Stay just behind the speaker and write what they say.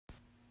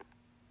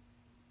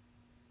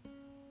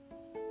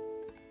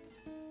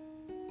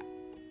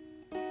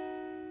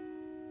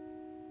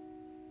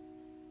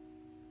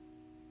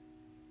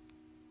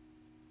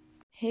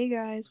Hey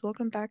guys,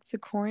 welcome back to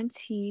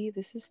Quarantine.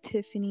 This is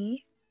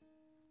Tiffany.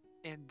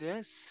 And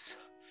this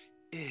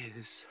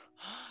is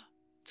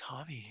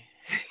Tommy.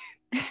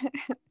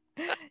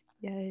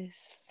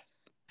 Yes.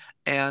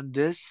 And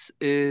this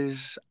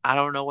is, I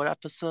don't know what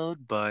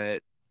episode,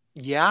 but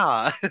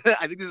yeah,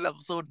 I think this is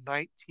episode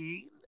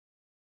 19.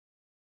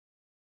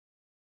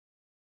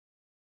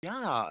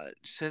 Yeah,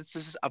 since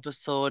this is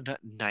episode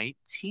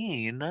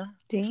 19,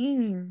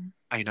 Dang.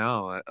 I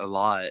know a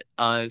lot.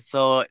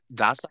 So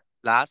that's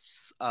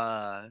last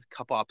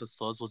couple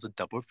episodes was a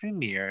double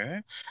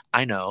premiere.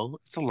 I know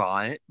it's a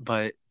lot,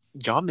 but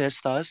y'all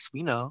missed us.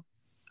 We know.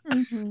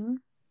 Mm-hmm.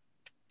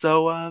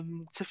 So,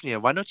 Tiffany,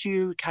 why don't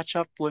you catch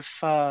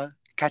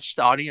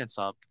the audience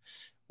up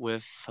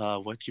with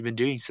what you've been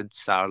doing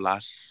since our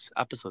last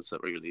episodes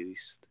that were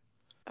released?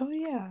 Oh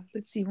yeah.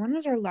 Let's see. When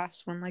was our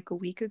last one? Like a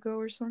week ago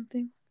or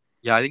something?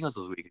 Yeah, I think it was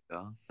a week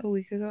ago. A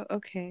week ago?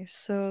 Okay,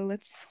 so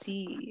let's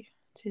see.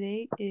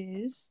 Today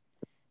is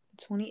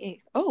the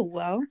 28th. Oh,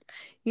 well,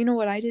 you know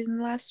what I did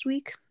in last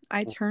week?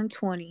 I turned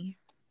 20.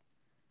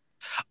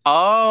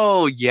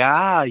 Oh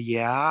yeah,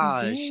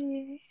 yeah.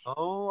 Yay.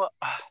 Oh,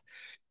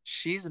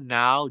 she's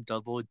now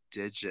double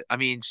digit. I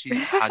mean, she's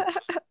has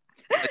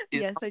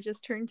she's Yes, I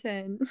just turned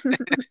 10.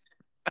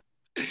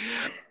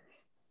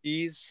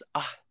 she's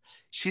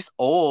she's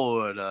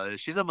old.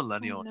 She's a I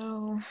millennial.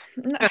 know.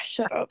 Nah,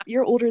 shut up.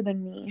 You're older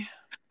than me.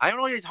 I don't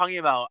know what you're talking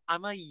about.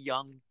 I'm a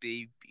young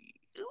baby.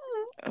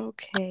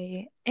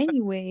 Okay.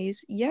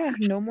 Anyways, yeah,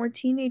 no more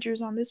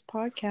teenagers on this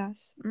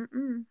podcast.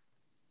 Mm-mm.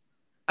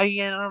 I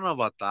don't know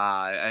about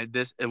that.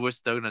 We're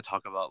still gonna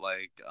talk about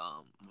like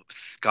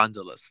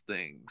scandalous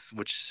things,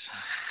 which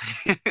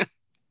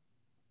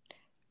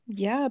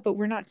Yeah, but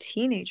we're not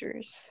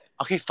teenagers.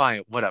 okay,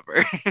 fine,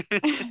 whatever.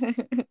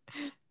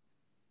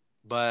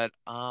 But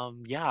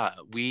yeah,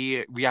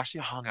 we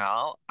actually hung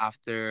out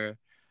after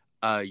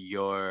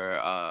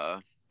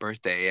your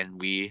birthday, and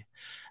we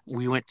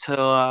went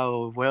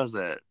to where was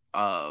it?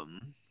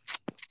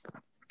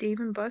 Dave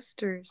and Oh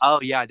Buster's.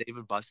 yeah,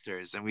 David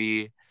Buster's, and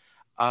we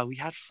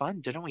had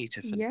fun, didn't we,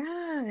 Tiffany?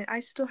 Yeah, I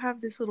still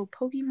have this little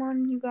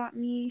Pokemon you got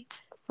me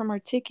from our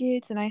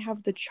tickets, and I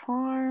have the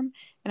charm,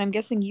 and I'm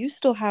guessing you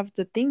still have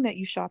the thing that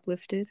you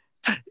shoplifted.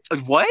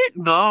 What?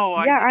 No,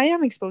 I Yeah, did. I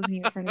am exposing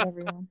you in front of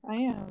everyone. I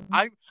am.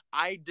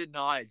 I did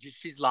not.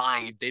 She's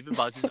lying. If David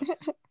Buster's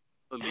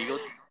illegal,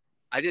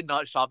 I did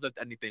not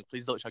shoplift anything.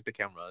 Please don't check the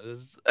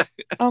cameras.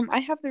 I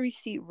have the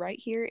receipt right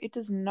here. It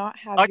does not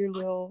have I, your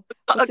little,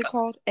 what's it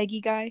called?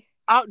 Eggy guy.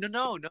 oh no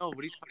no no! What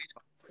are you talking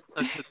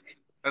about?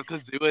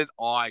 Because Kazoo is.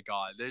 Oh my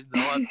god! There's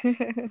no other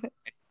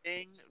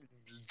thing.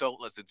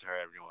 Don't listen to her,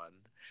 everyone.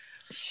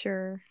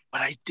 Sure.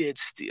 But I did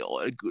steal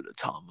a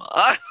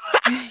Gudetama.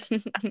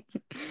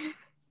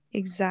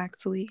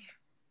 Exactly.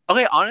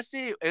 Okay,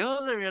 honestly, it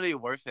wasn't really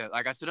worth it.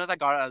 Like as soon as I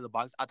got it out of the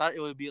box, I thought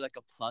it would be like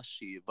a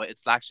plushie, but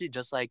it's actually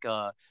just like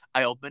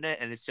I open it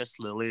and it's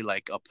just literally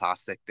like a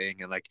plastic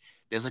thing, and like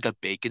there's like a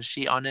bacon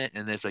sheet on it,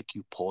 and if like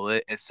you pull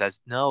it, it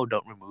says no,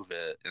 don't remove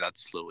it, and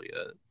that's literally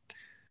it.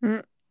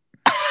 Mm.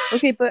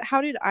 Okay, but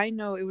how did I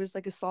know it was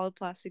like a solid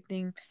plastic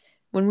thing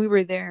when we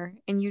were there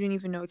and you didn't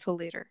even know till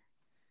later?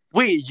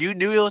 Wait, you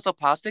knew it was a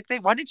plastic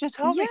thing? Why didn't you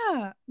tell me?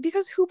 Yeah,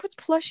 because who puts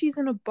plushies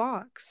in a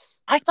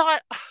box? I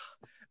thought,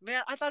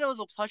 man, I thought it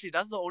was a plushie.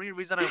 That's the only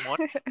reason I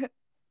wanted.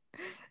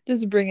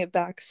 Just bring it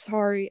back.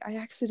 Sorry, I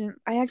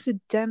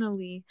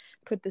accidentally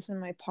put this in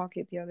my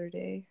pocket the other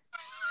day.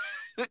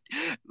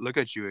 Look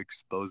at you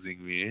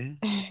exposing me.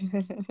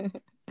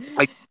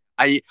 I,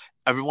 I,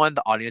 everyone in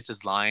the audience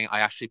is lying.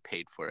 I actually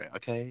paid for it.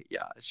 Okay,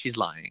 yeah, she's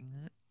lying.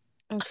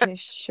 Okay,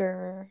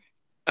 sure.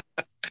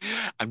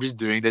 I'm just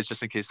doing this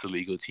just in case the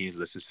legal team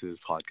listens to this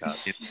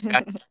podcast.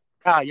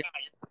 Yeah,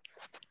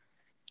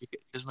 yeah.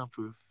 There's no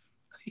proof.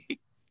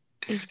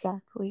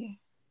 Exactly.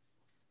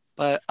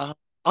 But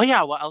oh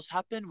yeah, what else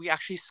happened? We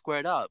actually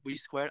squared up. We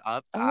squared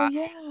up. Oh I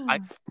yeah.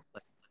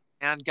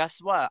 and guess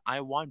what? I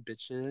won,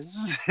 bitches.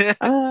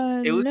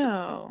 It was the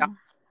No.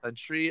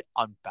 country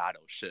on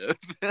Battleship.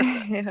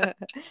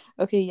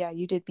 Okay, yeah,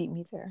 you did beat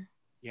me there.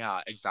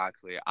 Yeah,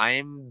 exactly.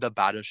 I'm the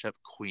Battleship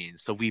queen.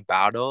 So we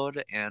battled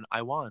and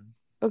I won.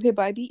 Okay,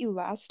 but I beat you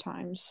last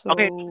time,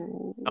 Okay,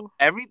 no, so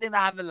everything that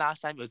happened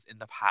last time was in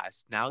the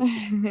past. Now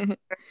it's the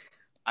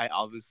I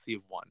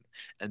obviously won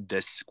and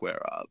this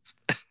square up.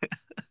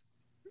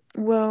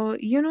 well,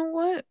 you know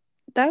what?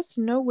 That's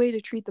no way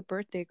to treat the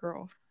birthday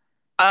girl.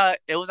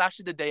 It was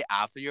actually the day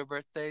after your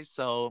birthday,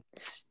 so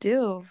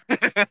Still,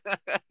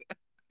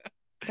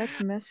 that's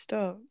messed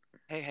up.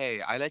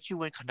 hey, I let you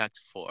win Connect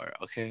 4,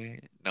 okay?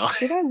 No.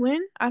 Did I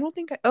win? I don't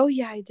think I. Oh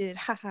yeah, I did.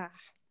 Haha.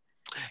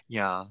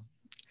 Yeah.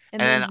 And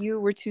then And you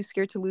were too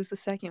scared to lose the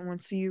second one,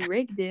 so you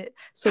rigged it.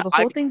 So the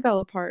I whole thing fell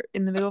apart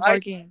in the middle of our I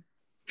game.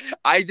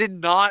 I did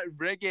not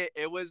rig it.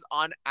 It was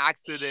on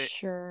accident.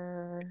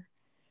 Sure.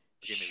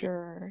 Okay, maybe.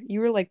 Sure.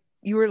 You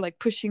were like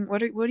pushing what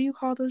do you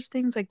call those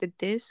things? Like the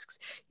discs?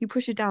 You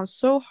push it down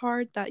so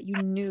hard that you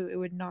knew it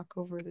would knock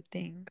over the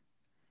thing.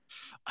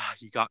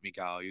 You got me,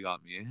 Gal. You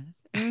got me.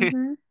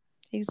 Mm-hmm.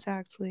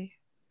 Exactly.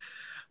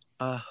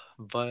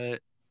 But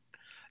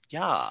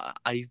yeah,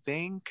 I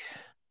think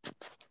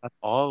that's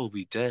all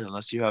we did.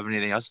 Unless you have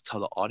anything else to tell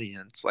the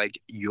audience, like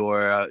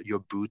your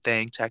boo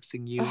thing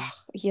texting you. Oh,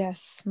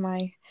 yes,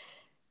 my.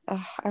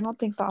 I don't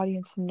think the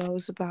audience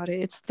knows about it.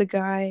 It's the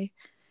guy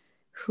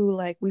who,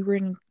 like, we were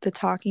in the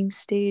talking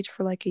stage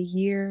for like a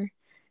year,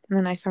 and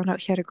then I found out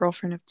he had a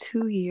girlfriend of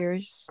 2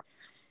 years,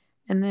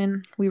 and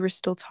then we were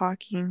still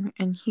talking,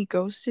 and he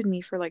ghosted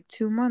me for like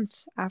 2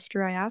 months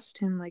after I asked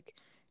him, like,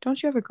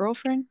 don't you have a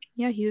girlfriend?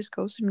 Yeah, he just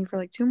ghosted me for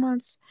like 2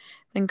 months,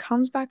 then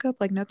comes back up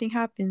like nothing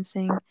happened,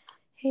 saying,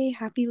 hey,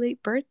 happy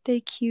late birthday,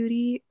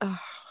 cutie. Ugh.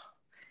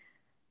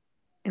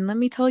 And let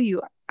me tell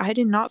you, I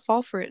did not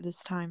fall for it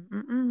this time.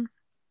 Mm-mm.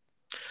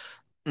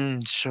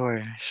 Sure,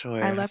 I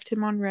sure. left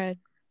him on red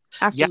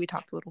after Yeah. we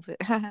talked a little bit.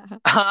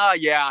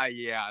 Yeah,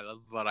 yeah,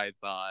 that's what I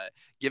thought.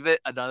 Give it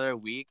another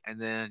week, and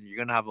then you're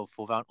gonna have a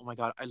full round. Oh my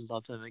god, I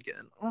love him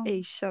again. Oh.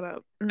 Hey, shut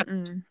up.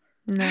 Mm-mm.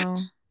 No.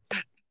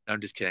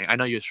 I'm just kidding. I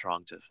know you're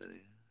strong,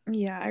 Tiffany.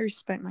 Yeah, I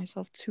respect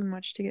myself too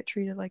much to get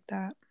treated like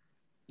that.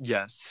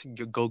 Yes,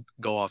 go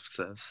off,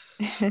 sis.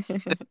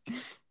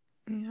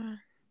 Yeah.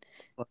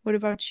 What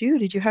about you?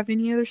 Did you have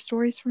any other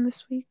stories from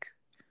this week?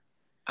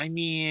 I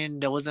mean,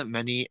 there wasn't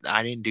many.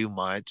 I didn't do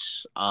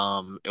much.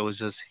 It was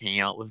just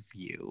hanging out with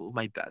you,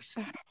 my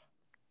bestie.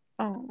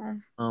 Oh.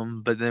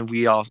 But then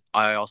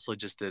I also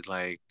just did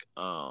like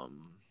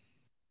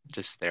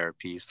just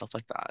therapy stuff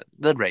like that.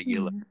 The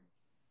regular,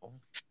 Mm.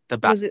 the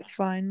back. Was it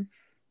fun?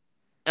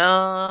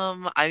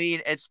 I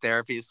mean, it's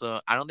therapy, so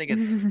I don't think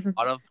it's a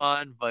lot of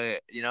fun,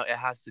 but it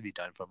has to be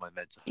done for my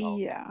mental health.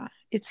 Yeah,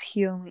 it's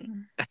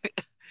healing.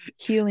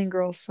 Healing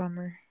girl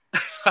summer.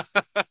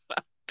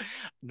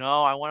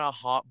 No, I want a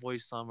hot boy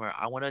summer.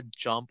 I want to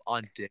jump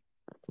on dick.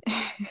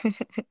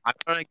 I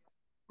want to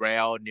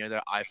rail near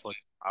the Eiffel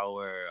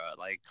Tower.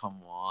 Like,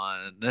 come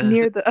on.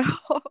 Near the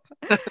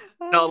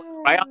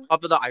No, right on Ah.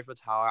 top of the Eiffel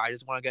Tower. I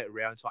just want to get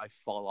railed until I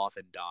fall off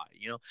and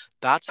die.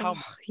 That's how.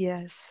 Oh,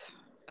 yes.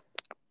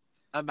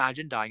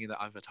 Imagine dying in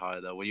the Eiffel Tower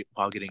though,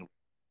 while getting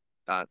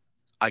that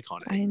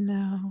iconic. I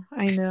know.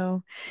 I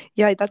know.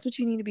 Yeah, that's what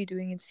you need to be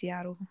doing in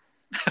Seattle.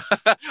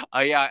 Oh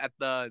yeah, at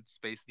the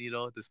Space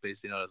Needle. The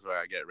Space Needle is where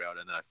I get railed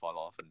and then I fall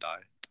off and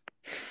die.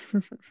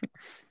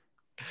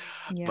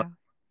 But Yeah.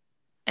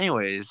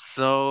 anyways,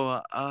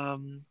 so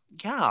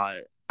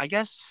yeah, I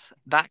guess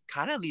that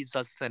kind of leads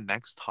us to the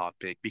next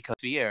topic because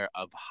fear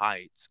of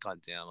heights.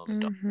 Goddamn, I'm a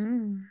dog.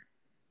 Mm-hmm.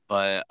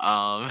 But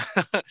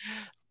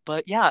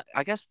but yeah,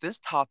 I guess this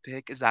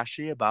topic is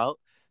actually about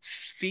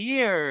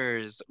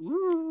fears.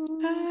 Ooh.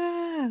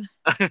 Ah,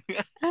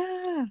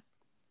 ah.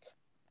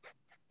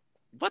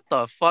 What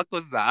the fuck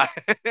was that?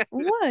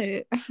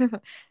 What?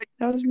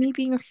 That was me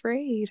being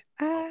afraid.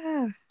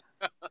 Ah,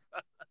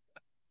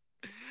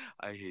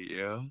 I hate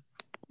you.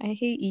 I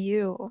hate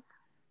you.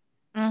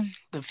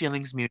 The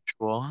feeling's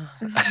mutual.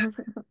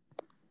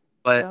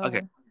 But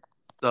okay,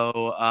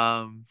 Oh,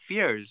 so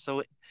fears.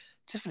 So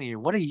Tiffany,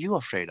 what are you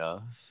afraid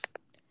of?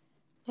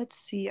 let's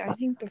see. I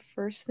think the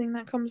first thing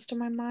that comes to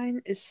my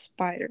mind is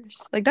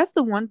spiders. Like that's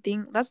the one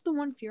thing. That's the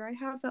one fear I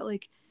have that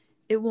like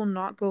it will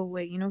not go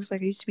away. You know, because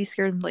like I used to be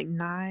scared of like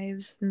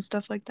knives and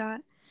stuff like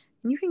that.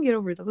 And you can get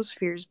over those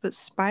fears, but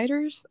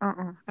spiders,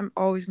 I'm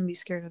always gonna be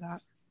scared of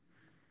that.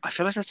 I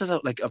feel like that's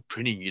like a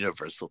pretty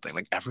universal thing.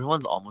 Like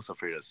everyone's almost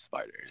afraid of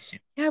spiders.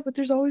 Yeah, but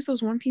there's always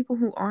those one people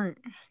who aren't.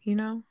 You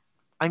know?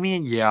 I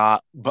mean, yeah,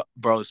 but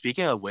bro,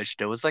 speaking of which,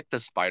 there was like the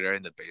spider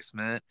in the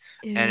basement,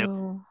 and it was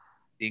Ew.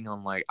 being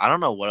on like I don't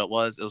know what it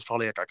was. It was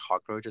probably like a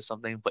cockroach or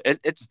something, but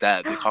it's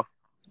dead. The cockroach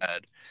is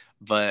dead,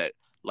 but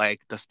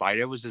like the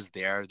spider was just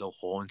there the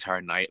whole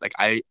entire night. Like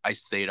I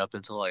stayed up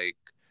until like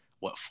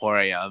what 4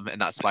 a.m. and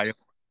that spider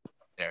was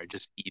there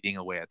just eating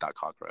away at that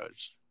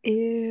cockroach.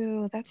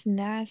 Ew, that's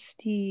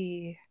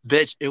nasty.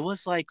 Bitch, it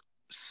was like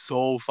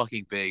so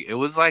fucking big. It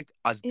was like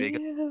as big.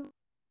 Ew.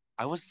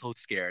 I was so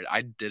scared.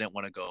 I didn't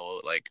want to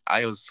go. Like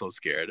I was so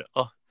scared.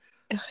 Oh.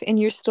 Ugh, and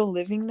you're still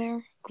living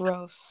there?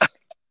 Gross.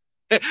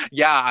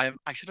 Yeah,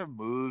 I should have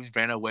moved,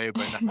 ran away,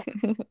 burned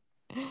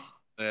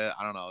I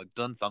don't know,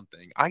 done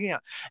something. I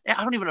can't.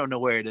 I don't even know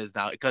where it is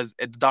now because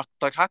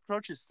the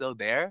cockroach is still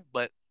there,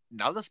 but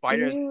now the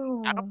spiders. I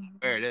don't Ew. know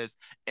where it is,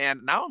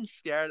 and now I'm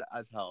scared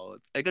as hell.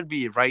 It could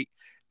be right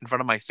in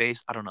front of my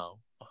face. I don't know.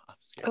 Oh, I'm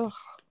scared. Ugh,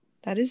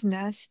 that is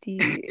nasty.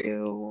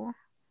 Ew.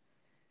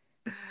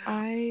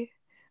 I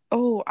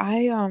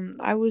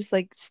I was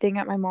like staying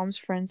at my mom's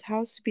friend's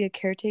house to be a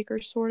caretaker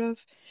sort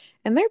of.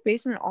 And their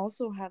basement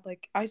also had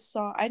like I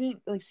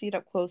didn't like see it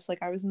up close,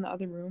 like I was in the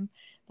other room.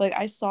 Like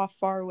I saw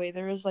far away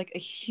there was like a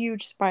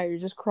huge spider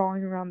just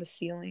crawling around the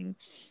ceiling.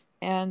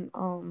 And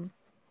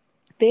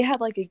they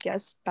had like a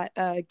guest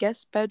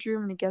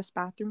bedroom and a guest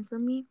bathroom for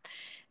me.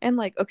 And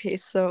like okay,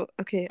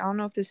 I don't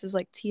know if this is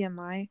like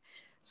TMI.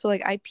 So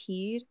like I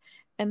peed,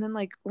 and then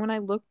like when I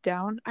looked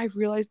down, I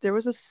realized there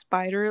was a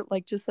spider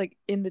like just like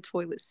in the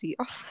toilet seat.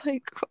 I was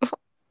like,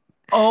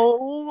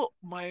 Oh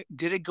my!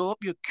 Did it go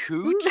up your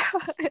cooch?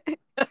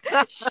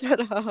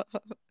 shut up.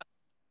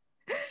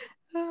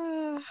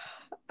 Ugh,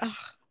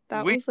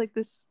 that Wait. was like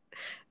this.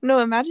 No,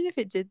 imagine if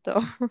it did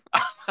though.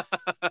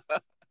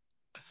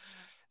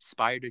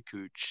 spider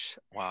cooch.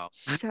 Wow.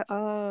 Shut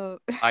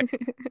up. I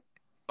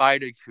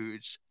spider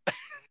cooch.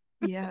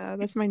 Yeah,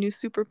 that's my new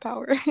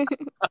superpower.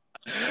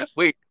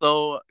 wait,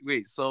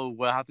 so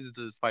what happens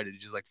to the spider? Did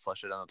you just like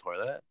flush it down the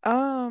toilet?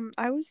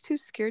 I was too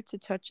scared to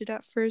touch it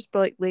at first, but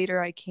like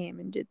later I came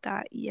and did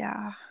that.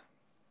 Yeah.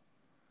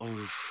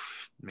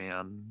 Oof,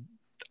 man.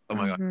 Oh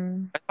my god.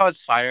 Mhm. I saw a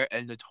spider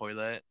in the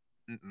toilet.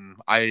 Mm-mm.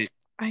 I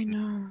I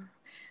know.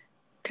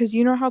 Cause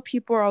you know how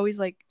people are always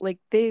like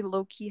they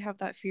low key have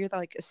that fear that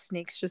like a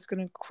snake's just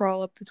gonna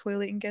crawl up the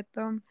toilet and get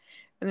them,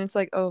 and it's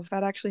like, oh,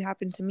 that actually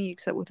happened to me,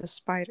 except with a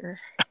spider.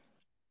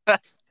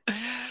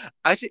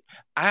 actually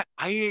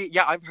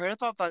yeah, I've heard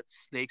about that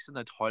snakes in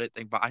the toilet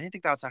thing, but I didn't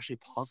think that was actually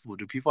possible.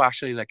 Do people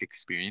actually like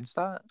experience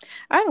that?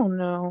 I don't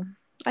know.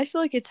 I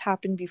feel like it's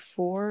happened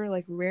before,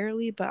 like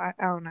rarely, but I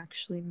don't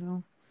actually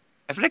know.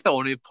 I feel like the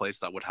only place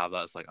that would have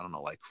that is like I don't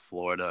know, like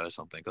Florida or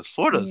something, because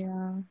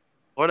Yeah.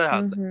 Florida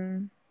has like,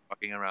 Mhm.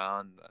 walking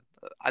around.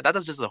 That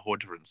is just a whole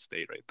different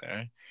state right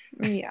there.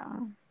 Yeah.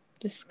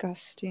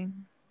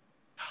 Disgusting.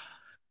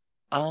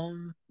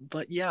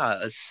 But yeah,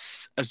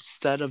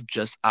 instead of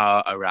just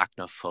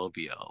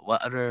arachnophobia,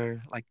 what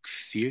other like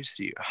fears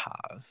do you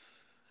have?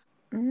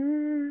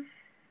 Mm,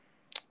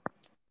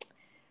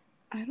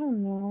 I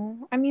don't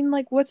know. I mean,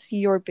 like, what's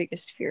your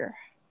biggest fear?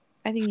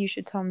 I think you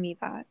should tell me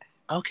that.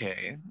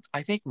 Okay,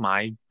 I think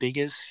my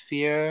biggest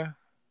fear.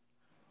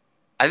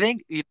 I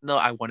think even though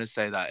I want to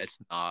say that it's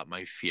not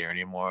my fear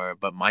anymore,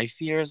 but my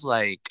fear is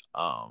like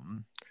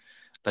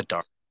the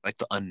dark, like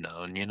the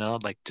unknown.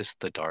 Like just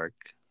the dark.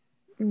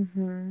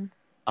 Mm-hmm.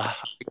 I'm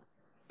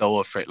so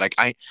afraid. Like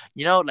like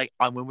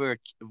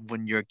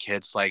when you're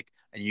kids, like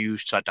and you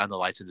shut down the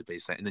lights in the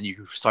basement, and then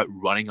you start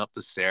running up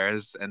the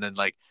stairs, and then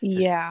like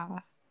there's Yeah.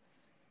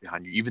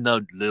 behind you, even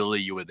though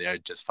literally you were there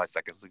just 5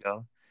 seconds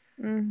ago.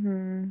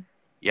 Mm-hmm.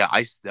 Yeah,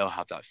 I still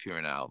have that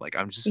fear now. Like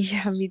I'm just,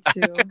 Yeah, me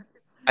too.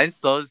 I'm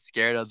so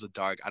scared of the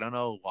dark. I don't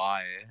know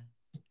why.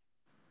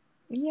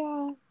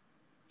 Yeah.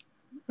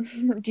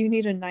 Do you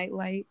need a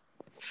nightlight?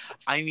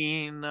 I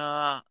mean,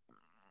 You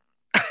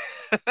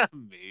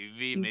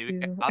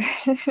maybe I do.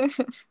 have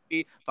to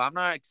be, but I'm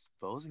not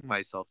exposing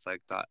myself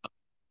like that. You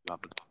have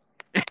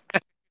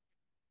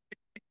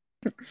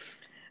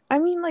I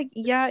mean, like,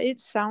 yeah, it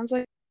sounds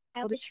like a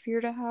childish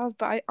fear to have,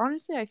 but I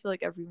honestly I feel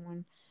like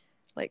everyone,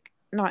 like,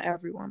 not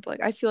everyone, but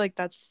like I feel like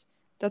that's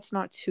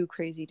not too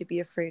crazy to be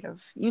afraid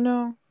of, you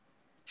know?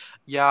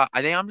 Yeah,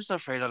 I think I'm just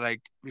afraid of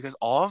like because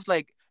all of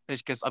like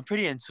because I'm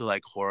pretty into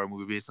like horror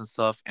movies and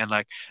stuff, and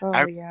like Oh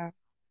I yeah.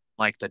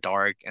 like the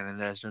dark, and then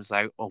there's just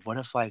like, oh, what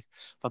if like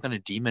fucking a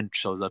demon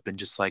shows up and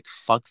just like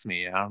fucks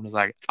me? And I'm just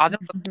like, I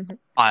never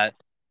thought,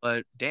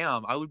 but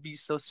damn, I would be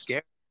so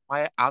scared.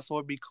 My asshole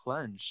would be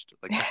clenched.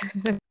 Like,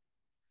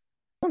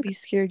 Don't be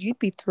scared. You'd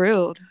be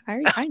thrilled.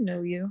 I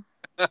know you.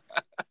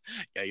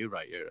 yeah, you're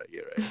right. You're right.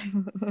 You're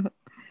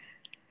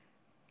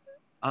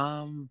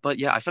right. But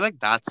yeah, I feel like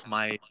that's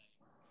my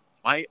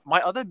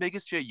other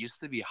biggest fear used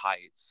to be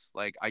heights.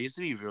 Like I used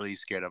to be really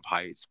scared of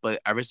heights,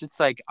 but ever since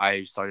like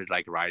I started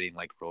like riding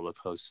like roller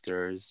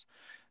coasters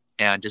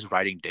and just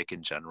riding dick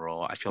in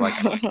general, I feel like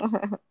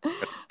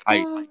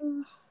I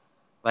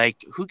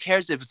like who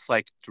cares if it's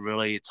like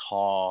really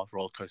tall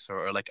roller coaster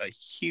or like a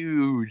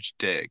huge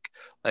dick?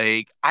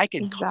 Like I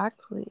can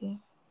Exactly.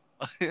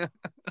 I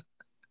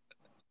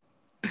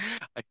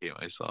hate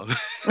myself.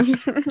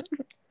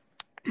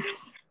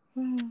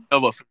 No,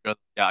 but for real,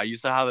 yeah, I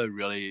used to have a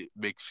really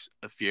big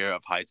fear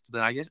of heights, but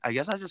then I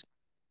guess I just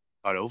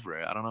got over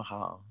it. I don't know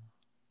how.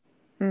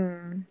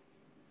 Hmm.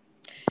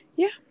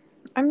 Yeah,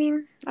 I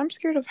mean, I'm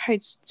scared of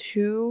heights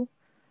too,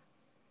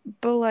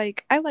 but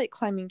like I like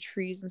climbing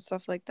trees and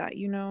stuff like that,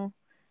 you know?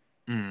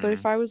 But Mm.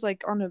 if I was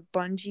like on a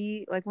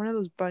bungee, like one of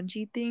those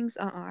bungee things,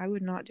 I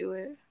would not do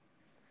it.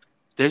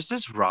 There's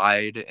this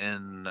ride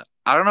in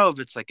I don't know if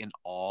it's like in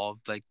all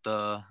of like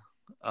the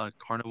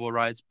carnival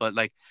rides, but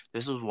like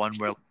this was one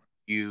where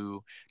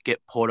you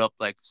get pulled up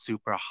like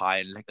super high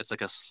and like it's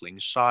like a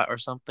slingshot or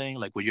something.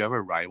 Like, would you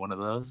ever ride one of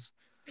those?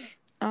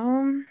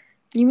 Um,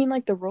 you mean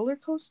like the roller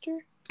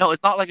coaster? No,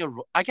 it's not like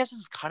I guess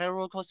it's kind of a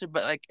roller coaster,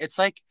 but like it's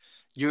like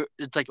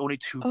it's like only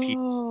two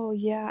people. Oh,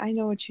 yeah, I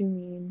know what you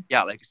mean.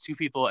 Yeah, like it's two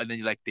people, and then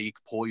you like they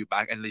pull you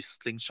back and they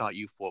slingshot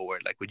you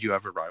forward. Like, would you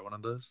ever ride one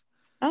of those?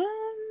 Um,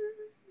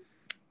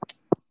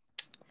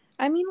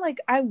 I mean, like,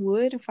 I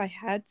would if I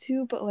had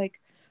to, but like,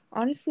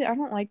 honestly, I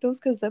don't like those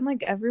because then,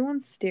 like,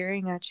 everyone's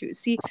staring at you.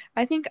 See,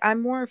 I think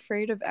I'm more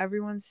afraid of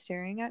everyone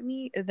staring at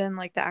me than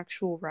like the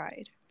actual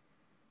ride.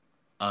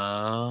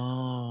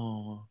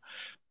 Oh.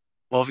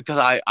 Well, because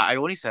I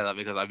only say that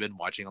because I've been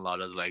watching a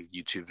lot of like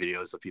YouTube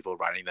videos of people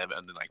riding them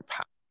and then like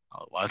pass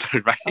out while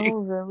they're riding. Oh,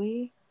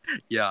 really?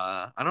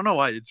 Yeah, I don't know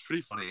why. It's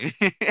pretty funny.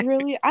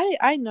 Really?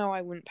 I know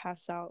I wouldn't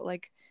pass out.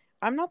 Like,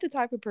 I'm not the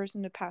type of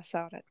person to pass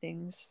out at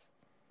things.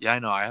 Yeah, I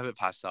know. I haven't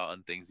passed out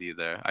on things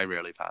either. I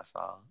rarely pass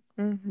out.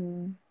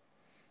 Mm-hmm.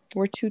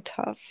 We're too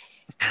tough.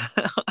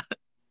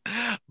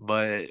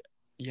 But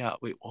yeah,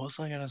 wait, what was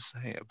I gonna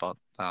say about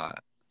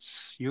that?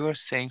 You were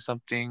saying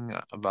something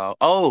about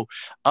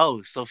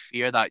so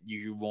fear that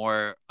you're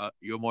more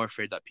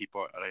afraid that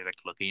people are like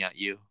looking at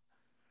you.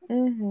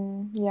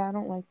 Yeah, I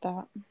don't like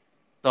that.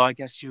 So I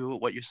guess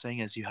what you're saying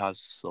is you have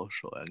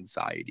social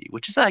anxiety,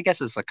 which is I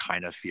guess is a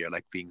kind of fear,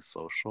 like being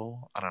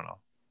social. I don't know.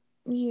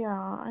 Yeah,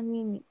 I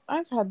mean,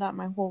 I've had that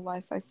my whole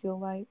life, I feel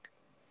like.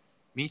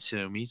 Me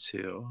too. Me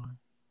too.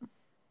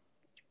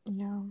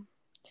 Yeah.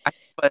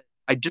 But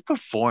I did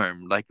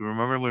perform. Like,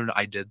 remember when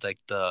I did like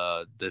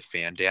the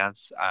fan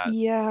dance at?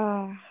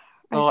 Yeah.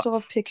 I So still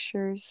have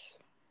pictures.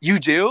 you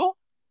do?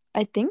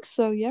 I think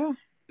so, yeah.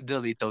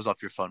 Delete those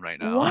off your phone right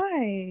now.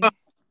 Why?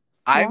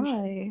 I'm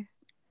Why?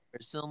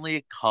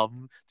 personally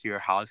come to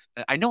your house.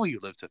 I know where you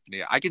live,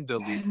 Tiffany. I can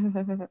delete.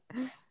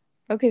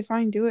 Okay,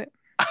 fine, do it.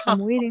 I'm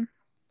waiting.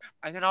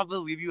 I cannot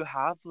believe you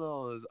have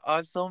those.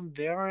 I'm so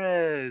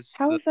embarrassed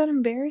How is that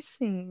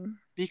embarrassing?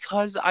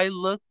 because I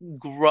look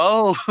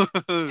gross.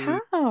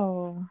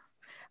 How?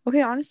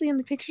 Okay, honestly, in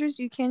the pictures,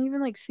 you can't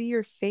even like see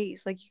your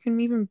face. Like, you can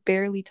even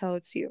barely tell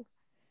it's you.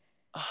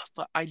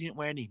 But I didn't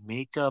wear any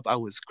makeup. I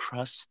was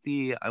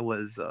crusty. I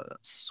was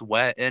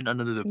sweating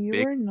under the You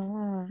big. are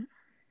not.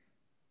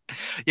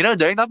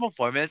 During that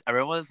performance,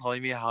 everyone was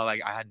telling me how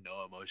like I had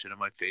no emotion in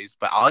my face,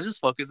 but I was just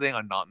focusing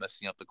on not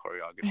messing up the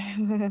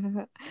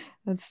choreography.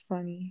 That's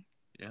funny.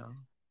 Yeah.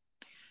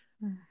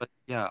 But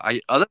yeah,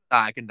 I other than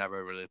that, I can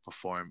never really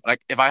perform.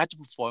 Like if I had to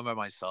perform by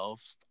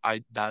myself,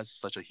 I that's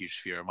such a huge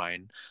fear of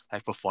mine.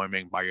 Like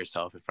performing by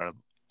yourself in front of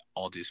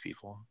all these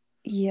people.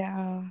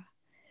 Yeah.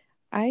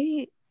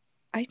 I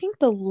I think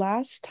the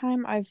last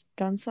time I've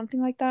done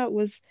something like that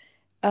was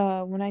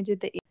when I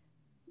did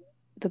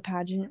the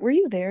pageant. Were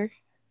you there?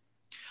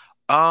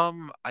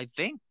 I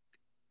think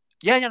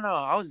yeah, no,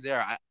 I was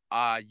there.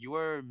 You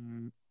were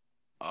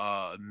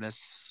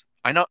Miss.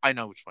 I know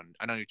which one.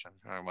 I know which one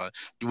you're talking about.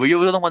 Were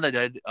you the one that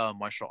did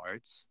martial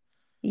arts?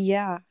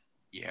 Yeah.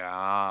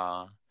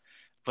 Yeah,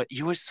 but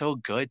you were so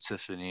good,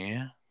 Tiffany.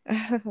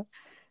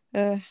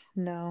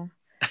 No.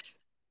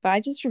 But I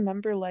just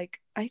remember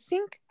like I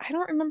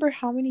don't remember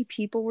how many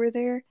people were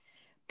there,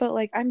 but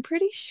like I'm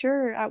pretty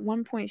sure at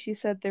one point she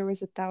said there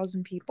was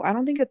 1,000 people. I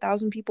don't think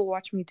 1,000 people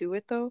watched me do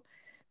it though,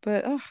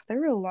 but there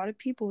were a lot of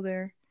people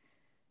there.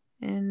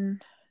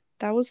 And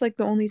that was like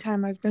the only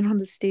time I've been on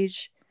the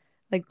stage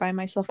like by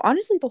myself.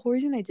 Honestly, the whole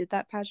reason I did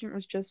that pageant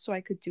was just so I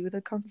could do the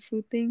kung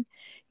fu thing.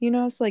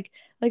 It's like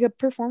a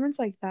performance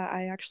like that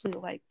I actually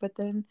like. But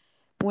then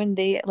when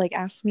they like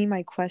asked me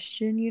my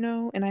question,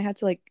 and I had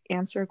to like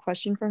answer a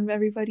question from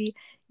everybody,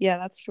 yeah,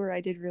 that's where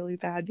I did really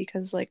bad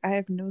because like I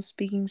have no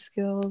speaking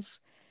skills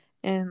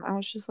and I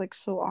was just like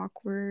so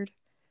awkward.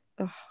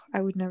 Ugh,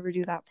 I would never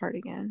do that part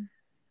again.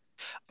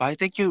 But I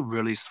think you're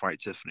really smart,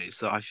 Tiffany.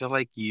 So I feel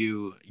like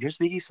your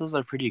speaking skills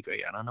are pretty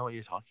great. I don't know what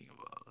you're talking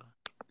about.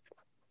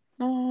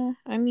 Oh,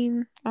 I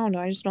mean, I don't know.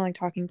 I just don't like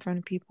talking in front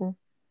of people.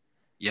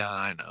 Yeah,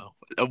 I know.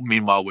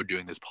 Meanwhile, we're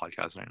doing this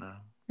podcast right now.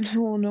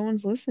 Well, no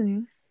one's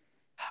listening.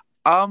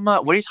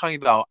 What are you talking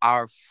about?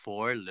 Our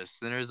four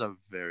listeners are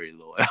very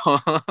loyal.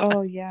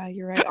 Oh, yeah,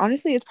 you're right.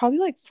 Honestly, it's probably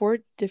like four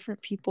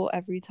different people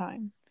every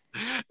time.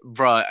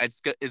 Bruh,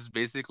 it's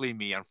basically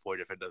me on four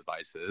different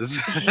devices.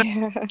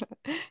 Yeah.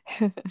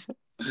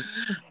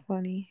 That's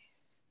funny.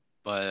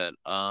 But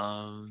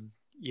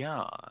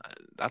yeah,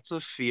 that's a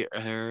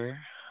fear.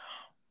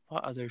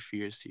 What other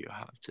fears do you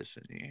have,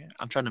 Tiffany?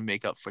 I'm trying to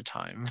make up for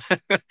time.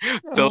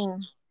 So Oh,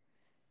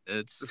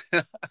 it's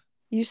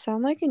you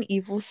sound like an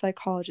evil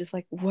psychologist.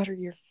 Like, what are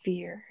your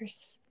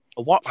fears?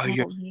 what are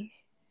your Tell me.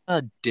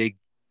 dig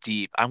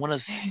deep? I want to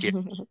scare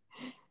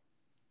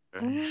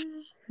her.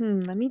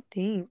 Let me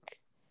think.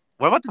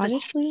 What about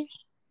Honestly,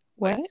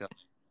 like what?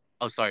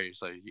 oh sorry,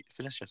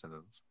 finish your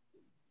sentence.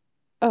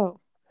 Oh,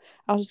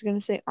 I was just gonna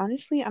say,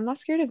 honestly, I'm not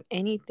scared of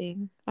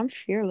anything. I'm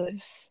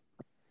fearless.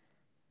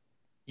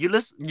 You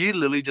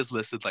literally just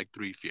listed like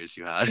three fears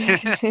you had.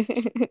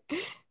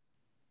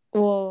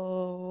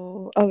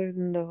 Well, other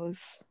than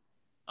those.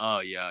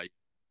 Oh yeah,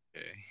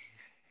 okay.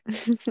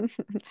 I'm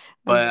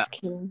But just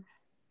kidding.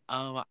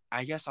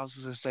 I guess I was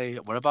just gonna say,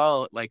 what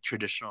about like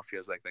traditional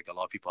fears? Like a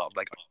lot of people have,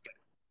 like,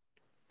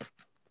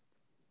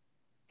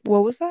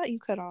 What was that? You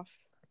cut off.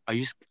 are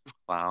you scared of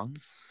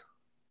clowns?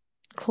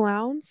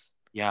 Clowns?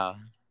 Yeah.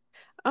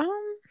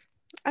 Um,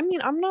 I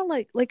mean, I'm not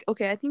like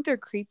okay, I think they're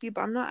creepy,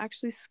 but I'm not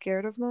actually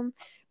scared of them.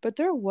 But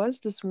there was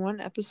this one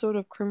episode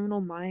of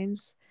Criminal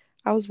Minds.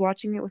 I was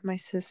watching it with my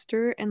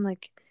sister and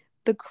like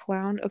the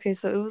clown, okay,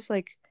 so it was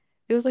like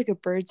a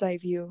bird's eye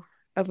view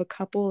of a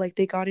couple, like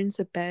they got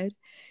into bed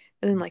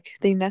and then like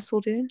they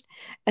nestled in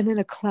and then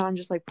a clown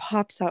just like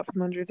pops out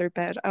from under their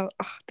bed. Oh,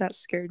 that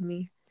scared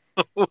me.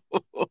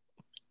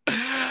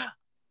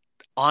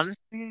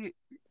 Honestly,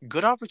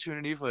 good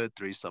opportunity for a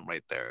threesome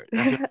right there.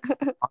 If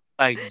you're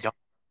like young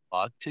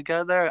fuck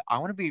together, I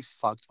want to be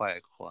fucked by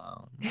a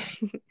clown.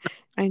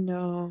 I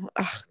know.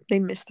 They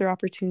missed their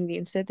opportunity.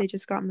 Instead, they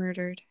just got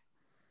murdered.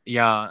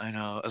 Yeah, I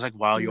know. It's like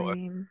while you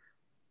Lame.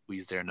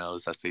 squeeze their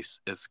nose as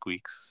it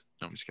squeaks.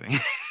 No, I'm just kidding.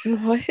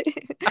 What?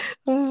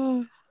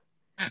 Oh,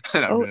 I'm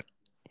oh, just-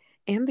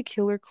 And the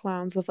killer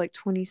clowns of like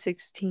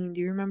 2016.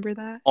 Do you remember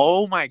that?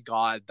 Oh my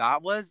god,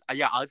 that was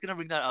yeah. I was gonna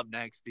bring that up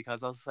next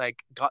because I was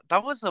like, God,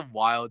 that was a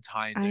wild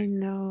time I during.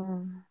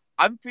 know.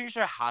 I'm pretty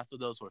sure half of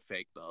those were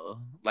fake though,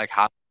 like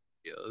half of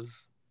the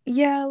videos.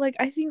 Yeah, like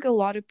I think a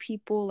lot of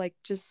people like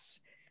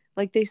just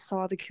like they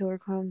saw the killer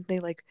clowns, they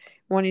like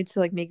wanted to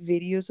like make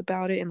videos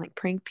about it and like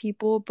prank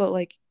people, but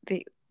like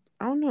they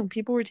I don't know,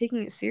 people were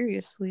taking it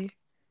seriously.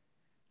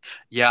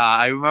 Yeah,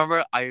 I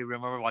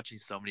remember watching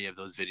so many of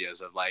those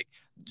videos of like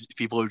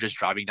people who were just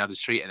driving down the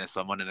street and then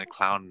someone in a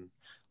clown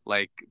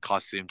like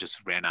costume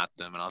just ran at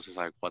them and I was just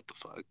like, what the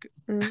fuck?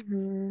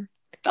 Mhm.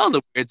 That was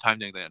a weird time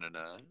during the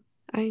internet.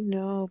 I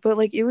know, but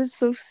like it was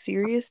so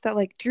serious that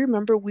like do you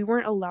remember we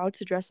weren't allowed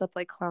to dress up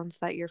like clowns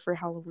that year for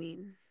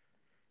Halloween?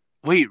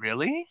 Wait,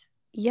 really?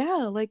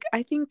 Yeah, like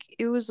I think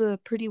it was a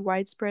pretty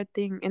widespread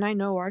thing and I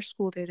know our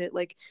school did it.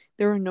 Like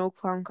there were no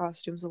clown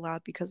costumes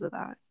allowed because of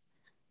that.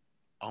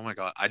 Oh my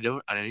god, I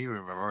didn't even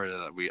remember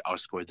that we our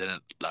school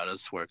didn't let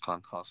us wear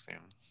clown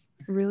costumes.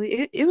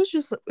 Really, it was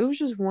just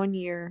 1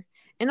 year.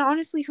 And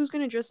honestly, who's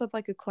gonna dress up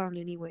like a clown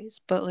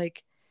anyways? But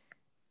like,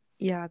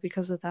 yeah,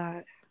 because of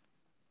that.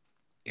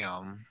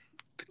 Yeah,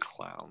 the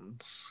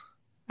clowns.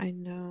 I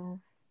know.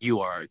 You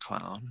are a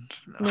clown.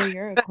 No. No,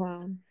 you're a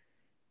clown.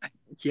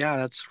 Yeah,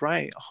 that's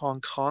right.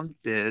 Hong Kong,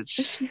 bitch.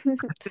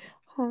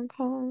 Hong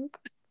Kong.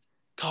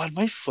 God,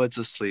 my foot's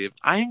asleep.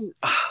 I'm.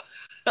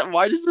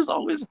 Why does this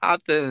always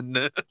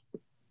happen?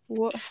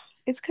 What?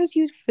 It's because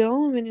you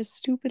film in a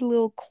stupid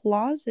little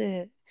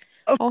closet,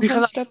 Oh, all because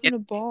hunched I'm up in in a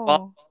love,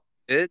 ball.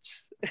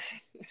 bitch.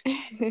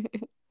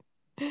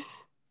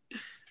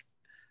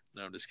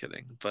 No, I'm just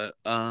kidding. But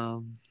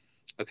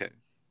okay.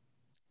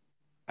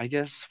 I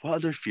guess what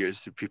other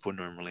fears do people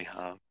normally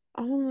have?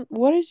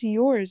 What is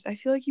yours? I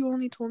feel like you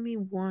only told me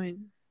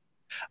one.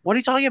 What are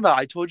you talking about?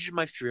 I told you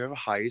my fear of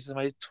heights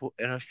and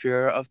and a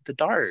fear of the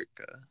dark.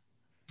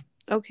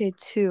 Okay,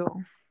 two.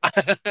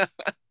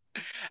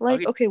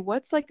 Like, Okay, okay,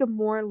 what's like a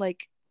more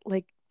like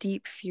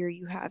deep fear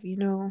you have, you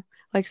know?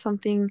 Like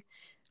something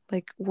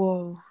like,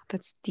 whoa,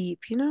 that's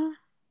deep, you know?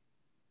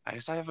 I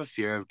guess I have a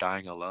fear of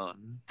dying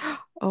alone.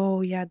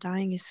 Oh yeah,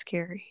 dying is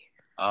scary.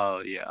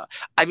 Oh yeah.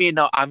 I mean,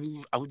 no, I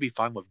would be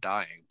fine with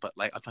dying, but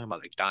like I'm talking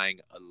about like dying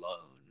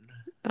alone.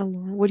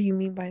 Alone. What do you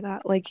mean by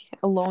that? Like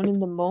alone in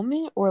the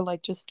moment or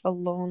like just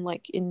alone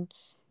like in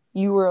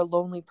you were a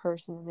lonely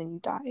person and then you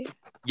die?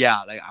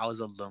 Yeah, like I was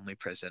a lonely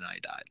person. I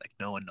died. Like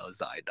no one knows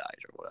that I died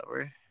or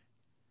whatever.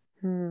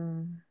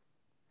 Hmm.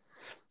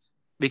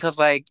 Because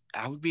like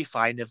I would be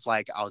fine if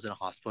like I was in a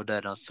hospital bed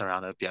and I was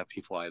surrounded by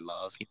people I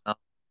love, you know.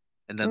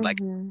 And then like,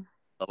 Mm-hmm.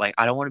 but, like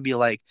I don't want to be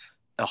like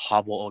a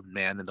hobble old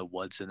man in the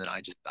woods and then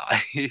I just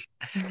die.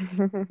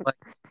 Like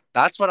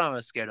that's what I'm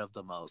scared of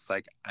the most.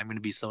 Like I'm gonna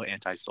be so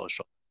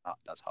antisocial.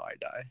 That's how I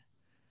die.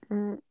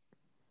 Mm,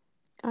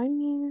 I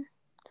mean,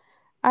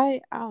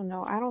 I don't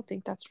know. I don't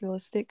think that's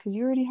realistic because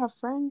you already have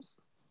friends.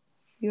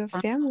 You have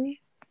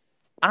family.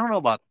 I don't know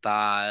about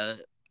that.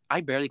 I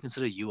barely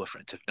consider you a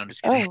friend, Tiffany. I'm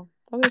just kidding. Oh,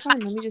 okay, fine.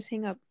 Let me just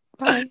hang up.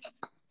 Bye.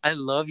 I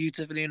love you,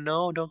 Tiffany.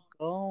 No, don't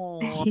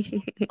go.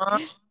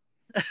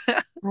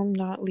 I'm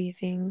not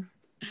leaving.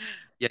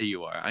 Yeah,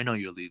 you are. I know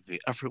you'll leave me.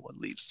 Everyone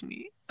leaves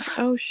me.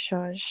 Oh,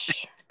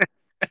 shush.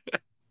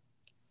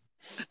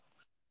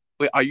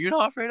 Wait, are you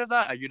not afraid of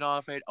that? Are you not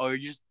afraid? Or are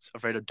you just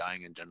afraid of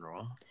dying in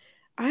general?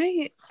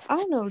 I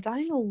don't know,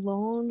 dying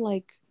alone,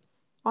 like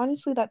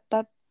honestly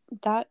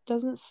that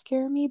doesn't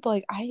scare me, but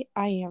like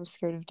I am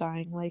scared of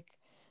dying. Like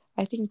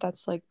I think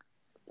that's like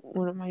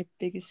one of my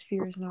biggest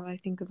fears now that I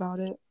think about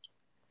it.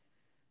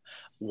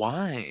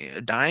 Why?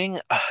 Dying,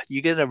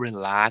 you gotta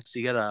relax.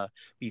 You gotta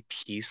be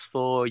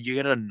peaceful. You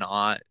gotta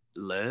not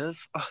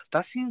live.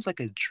 That seems like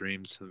a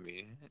dream to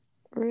me.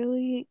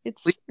 Really?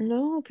 It's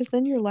no, because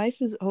then your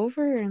life is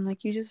over and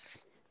like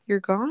you're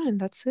gone.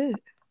 That's it.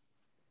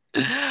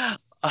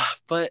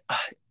 But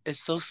it's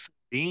so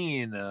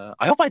serene.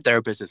 I hope my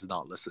therapist is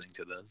not listening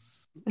to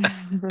this.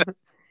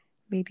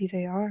 Maybe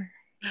they are.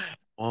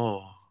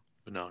 Oh,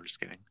 no, I'm just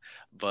kidding.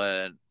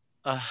 But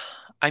uh,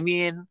 I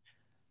mean,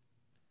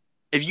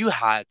 if you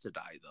had to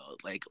die though,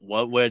 like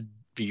what would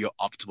be your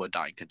optimal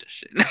dying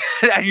condition?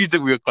 I use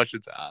a weird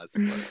question to ask,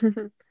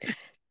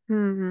 but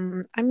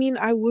I mean,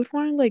 I would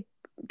want to like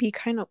be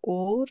kind of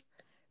old,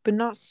 but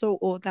not so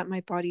old that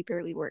my body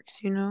barely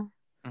works, you know?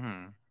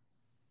 mhm.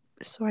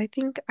 So I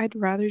think I'd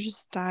rather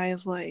just die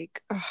of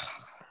like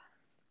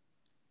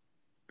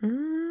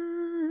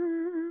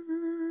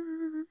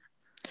mm,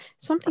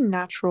 something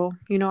natural.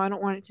 You know, I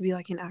don't want it to be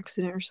like an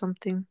accident or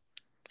something.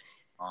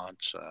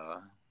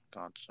 Gotcha,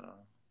 gotcha.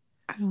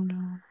 I don't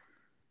know.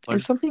 What And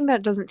if? something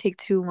that doesn't take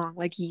too long,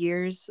 like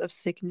years of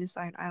sickness.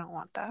 I don't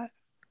want that.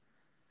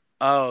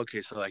 Oh,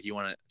 okay. So like you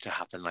want it to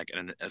happen like in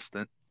an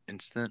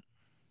instant,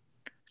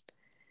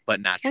 but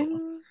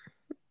natural.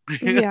 And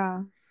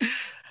yeah,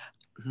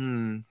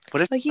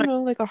 What if like you like?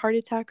 know, like a heart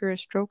attack or a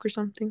stroke or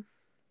something.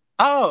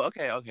 Oh,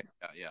 okay, okay,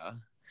 yeah, yeah.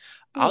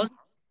 I Yeah. was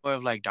more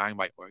of like dying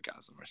by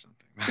orgasm or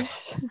something.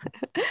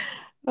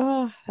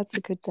 Oh, that's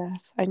a good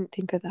death. I didn't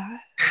think of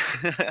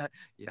that.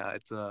 Yeah,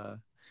 it's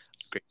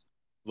great.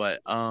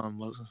 But what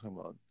was I talking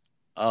about?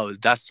 Oh,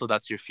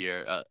 that's your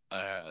fear.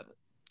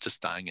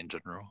 Just dying in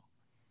general.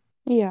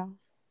 Yeah,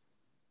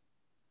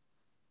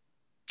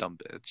 Dumb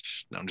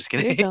bitch. No, I'm just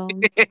you're kidding.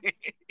 dumb.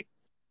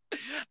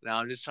 Now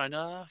I'm just trying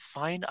to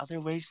find other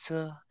ways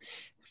to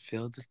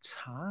fill the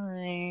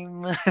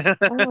time.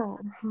 Oh,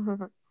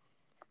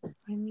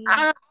 I mean,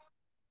 Ah,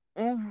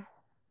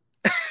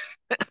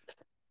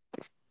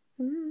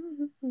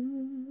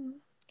 mm.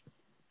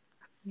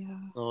 yeah.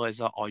 So is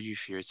that all you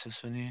fear,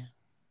 Tiffany?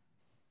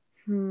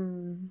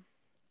 Hmm.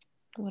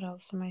 What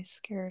else am I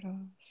scared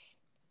of?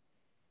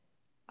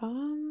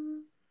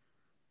 Um,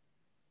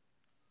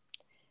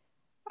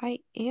 I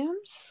am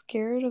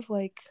scared of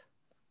like,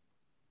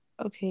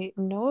 okay,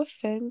 no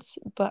offense,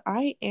 but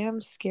I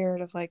am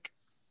scared of like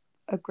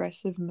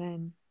aggressive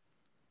men.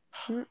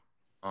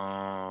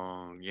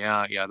 Mm,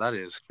 Yeah, yeah, that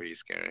is pretty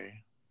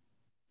scary.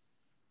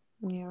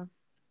 yeah.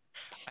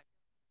 I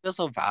feel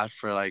so bad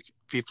for like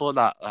people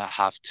that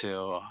have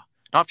to,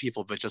 not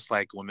people, but just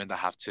like women that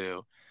have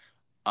to,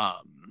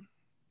 um,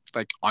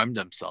 like arm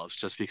themselves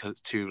just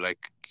because to like,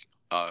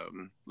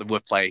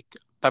 with like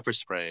pepper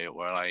spray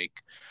or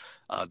like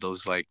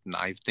those like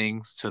knife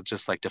things to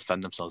just like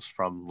defend themselves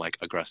from like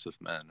aggressive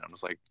men. I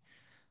was like,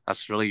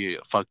 that's really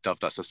fucked up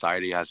that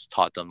society has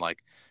taught them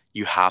like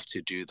you have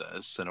to do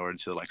this in order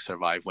to like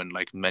survive when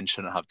like men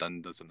shouldn't have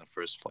done this in the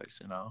first place,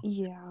 you know?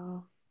 Yeah.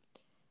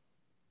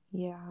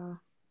 Yeah.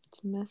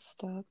 It's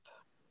messed up.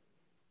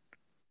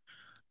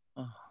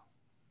 Oh,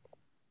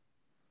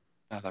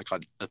 yeah, that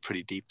got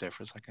pretty deep there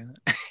for a second.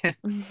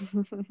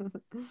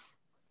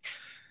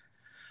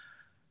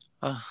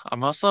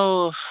 I'm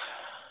also,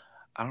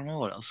 I don't know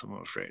what else I'm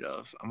afraid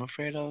of. I'm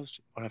afraid of,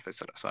 what have I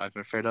said? So I'm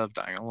afraid of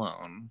dying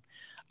alone.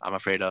 I'm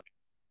afraid of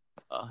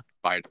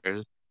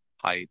spiders,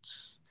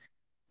 heights.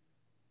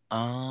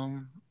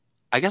 Um,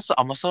 I guess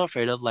I'm also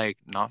afraid of like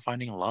not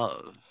finding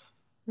love.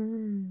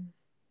 Mm,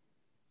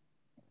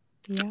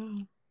 yeah.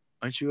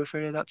 Aren't you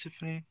afraid of that,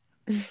 Tiffany?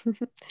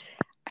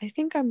 I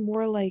think I'm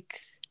more like,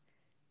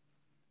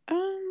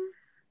 um,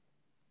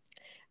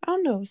 I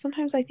don't know.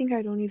 Sometimes I think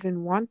I don't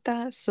even want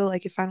that. So,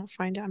 like, if I don't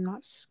find it, I'm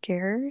not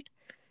scared.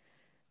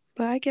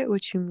 But I get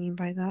what you mean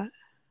by that.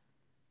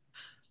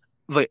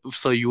 Like,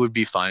 so you would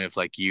be fine if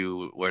like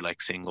you were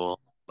like single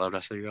the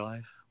rest of your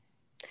life?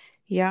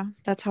 Yeah,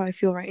 that's how I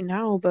feel right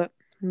now. But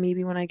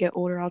maybe when I get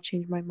older, I'll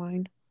change my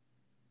mind.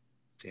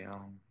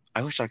 Damn.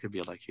 I wish I could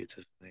be like you,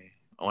 Tiffany.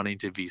 Wanting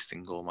to be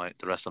single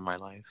the rest of my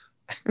life.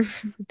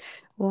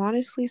 Well,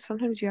 honestly,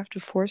 sometimes you have to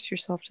force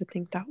yourself to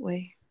think that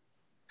way.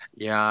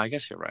 Yeah, I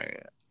guess you're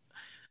right.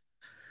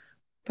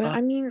 But Uh,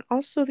 I mean,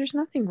 also, there's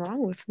nothing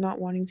wrong with not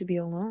wanting to be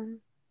alone.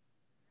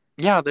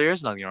 yeah, there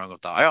is nothing wrong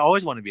with that. I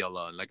always want to be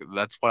alone. Like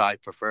that's what I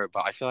prefer.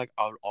 But I feel like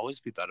I would always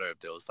be better if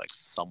there was like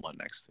someone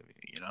next to me.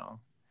 You know?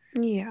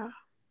 Yeah.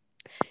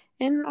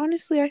 And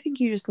honestly, I think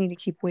you just need to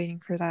keep waiting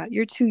for that.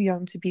 You're too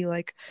young to be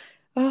like,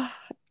 oh,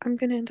 I'm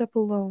gonna end up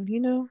alone, you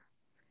know?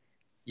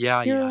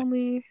 Yeah, You're yeah.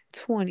 only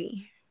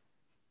 20.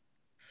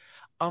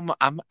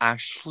 I'm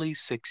actually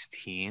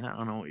 16. I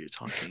don't know what you're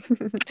talking.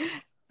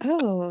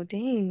 Oh,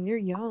 dang, you're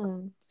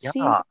young. See,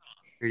 Yeah,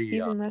 pretty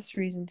young. even less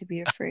reason to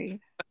be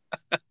afraid.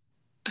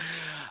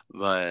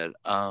 But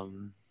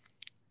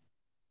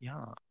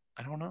yeah,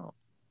 I don't know.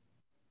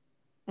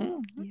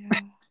 Mm. Yeah.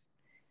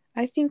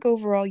 I think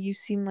overall you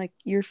seem like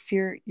your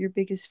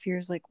biggest fear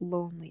is like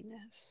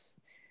loneliness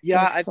or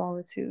Yeah, like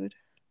solitude.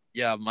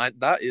 yeah, my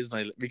that is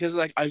my because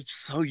like I'm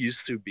so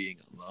used to being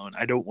alone.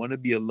 I don't want to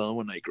be alone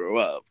when I grow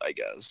up, I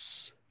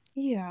guess.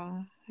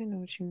 Yeah, I know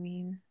what you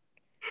mean.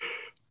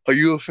 Are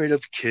you afraid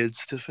of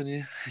kids,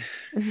 Tiffany?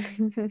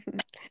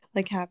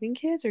 Like having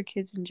kids or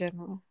kids in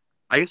general?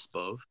 I guess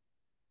both.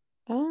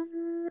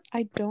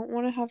 I don't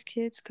want to have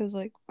kids because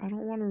like I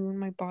don't want to ruin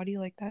my body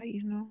like that,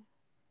 you know?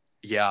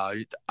 Yeah,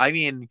 I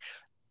mean,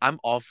 I'm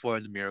all for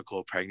the miracle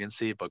of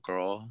pregnancy, but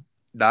girl,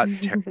 that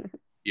tears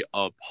you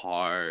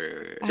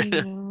apart. I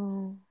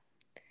know.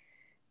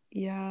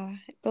 Yeah,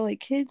 but like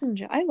kids in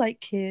I like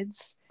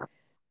kids.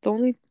 The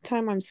only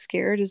time I'm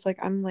scared is like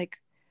I'm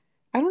like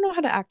I don't know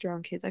how to act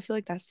around kids. I feel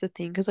like that's the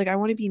thing because like I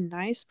want to be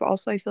nice, but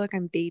also I feel like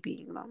I'm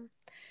babying them.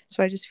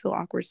 So I just feel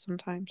awkward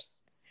sometimes.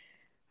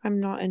 I'm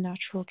not a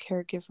natural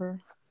caregiver.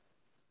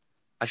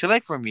 I feel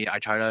like for me, I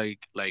try to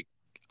like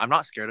I'm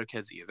not scared of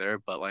kids either,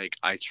 but like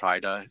I try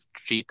to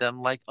treat them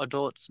like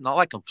adults, not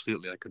like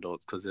completely like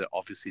adults because they're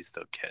obviously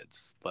still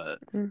kids. But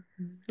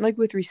Like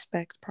with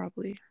respect,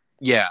 probably.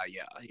 yeah,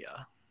 yeah,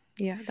 yeah.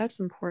 Yeah, that's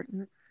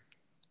important.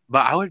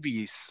 But I would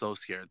be so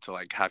scared to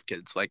like have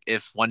kids. Like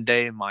if one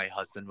day my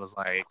husband was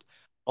like,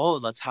 "Oh,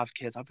 let's have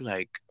kids," I'd be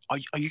like, "Are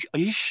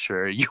you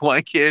sure you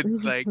want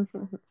kids?"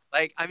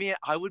 Like I mean,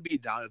 I would be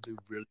down if they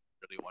really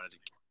really wanted to.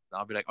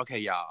 I'll be like, "Okay,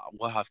 yeah,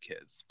 we'll have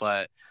kids."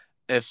 But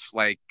if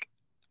like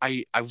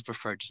I would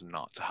prefer just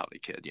not to have a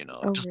kid. You know,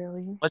 Oh, just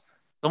really? much,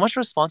 so much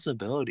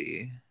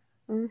responsibility.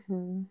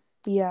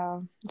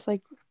 Yeah, it's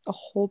like a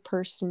whole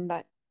person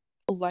that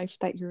a life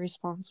that you're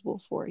responsible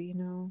for, you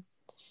know?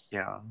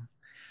 Yeah.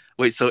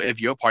 Wait, so if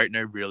your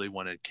partner really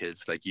wanted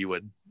kids, like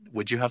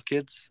would you have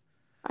kids?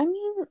 I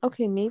mean,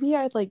 okay, maybe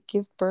I'd like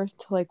give birth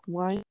to like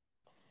one,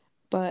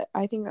 but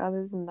I think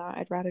other than that,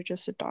 I'd rather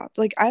just adopt.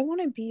 Like, I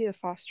want to be a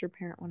foster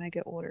parent when I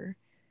get older,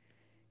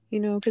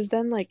 because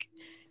then, like,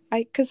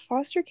 because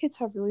foster kids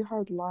have really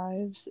hard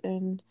lives,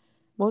 and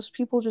most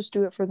people just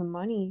do it for the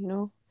money,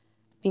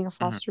 being a Mhm.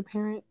 foster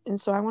parent. And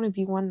so I want to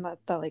be one that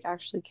like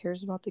actually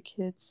cares about the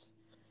kids.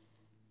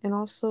 And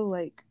also,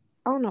 like,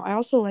 I don't know, I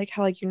also like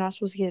how, like, you're not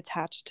supposed to get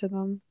attached to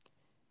them.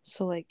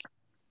 So, like,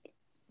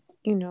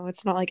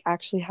 it's not like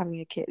actually having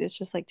a kid, it's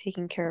just like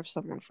taking care of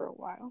someone for a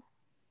while.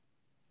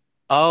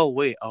 Oh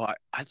wait,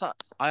 I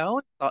thought I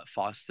always thought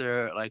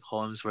foster like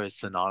homes were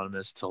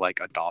synonymous to like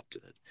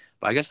adopted,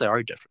 but I guess they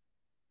are different.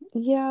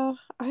 Yeah,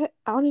 I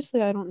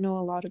honestly I don't know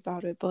a lot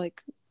about it, but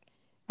like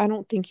I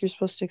don't think you're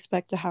supposed to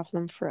expect to have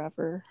them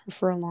forever or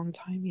for a long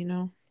time.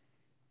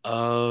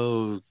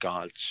 Oh,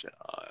 gotcha.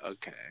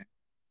 Okay.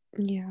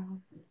 Yeah.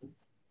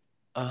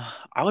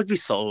 I would be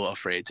so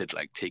afraid to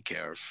like take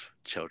care of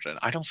children.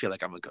 I don't feel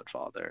like I'm a good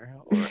father.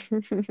 Or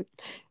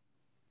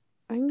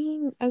I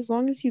mean, as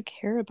long as you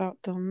care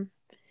about them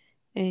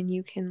and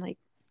you can like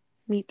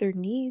meet their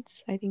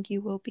needs, I think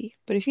you will be.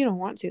 But if you don't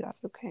want to,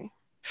 that's okay.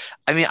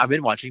 I mean, I've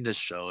been watching this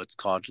show. It's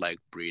called like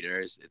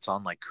Breeders. It's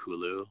on like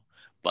Hulu,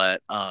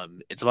 but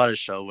it's about a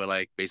show where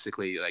like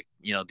basically like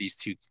these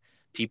two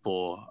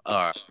people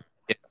are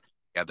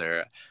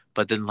together,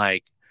 but then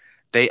like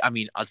I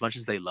mean, as much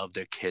as they love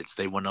their kids,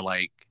 they want to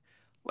like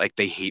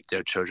they hate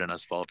their children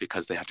as well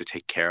because they have to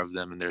take care of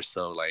them and they're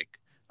so like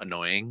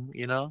annoying.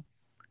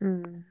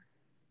 Mm,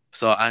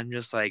 So I'm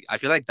just like, I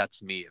feel like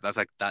that's me. That's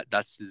like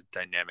that's the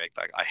dynamic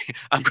like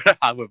I'm gonna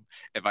have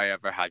if I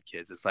ever had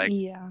kids. It's like,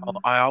 yeah. oh,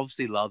 I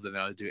obviously love them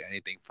and I'll do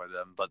anything for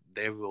them, but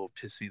they will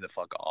piss me the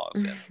fuck off.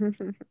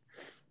 And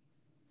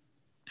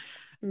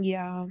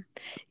Yeah.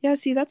 Yeah,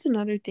 see, that's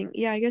another thing.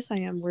 Yeah, I guess I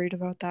am worried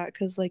about that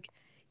because, like,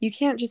 you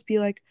can't just be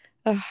like,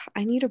 ugh,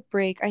 I need a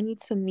break. I need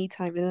some me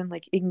time, and then,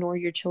 like, ignore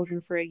your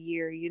children for a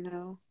year?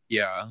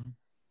 yeah.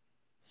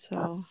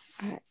 So,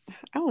 I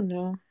don't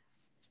know.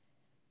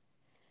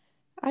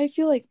 But I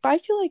feel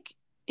like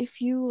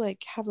if you,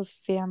 like, have a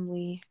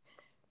family,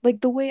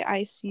 like, the way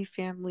I see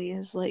family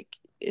is, like,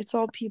 it's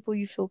all people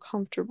you feel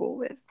comfortable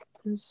with.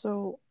 And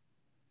so,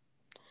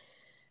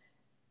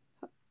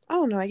 I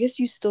don't know. I guess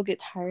you still get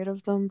tired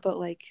of them, but,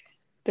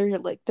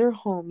 they're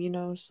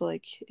home. So,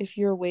 like, if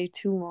you're away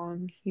too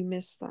long, you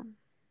miss them.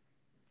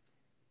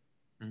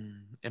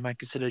 Am I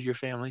considered your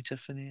family,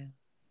 Tiffany?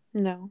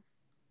 No.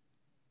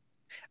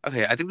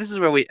 Okay, I think this is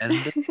where we end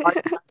this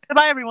podcast.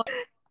 Goodbye, everyone.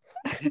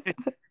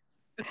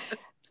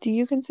 Do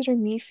you consider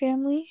me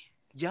family?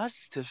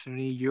 Yes,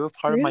 Tiffany, you're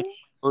part of my Really?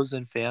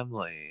 chosen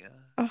family.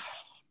 Ugh,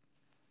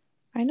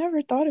 I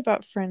never thought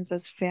about friends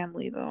as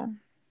family, though.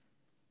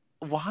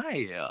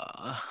 Why?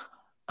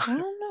 I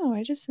don't know.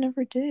 I just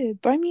never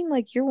did. But I mean,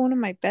 like, you're one of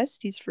my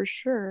besties for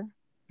sure.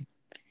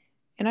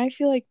 And I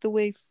feel like the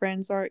way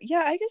friends are,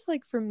 yeah, I guess,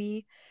 like, for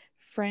me,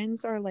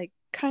 friends are, like,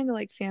 kind of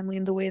like family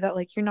in the way that,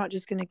 like, you're not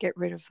just going to get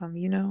rid of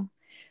them?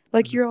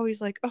 Like, you're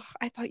always like, oh,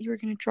 I thought you were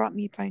going to drop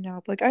me by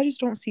now. But, like, I just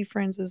don't see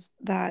friends as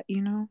that?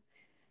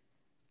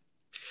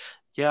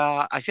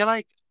 Yeah, I feel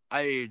like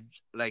I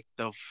like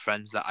the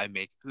friends that I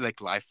make,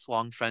 like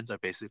lifelong friends, are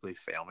basically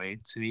family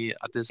to me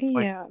at this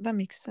point. Yeah, that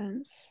makes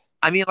sense.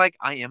 I mean, like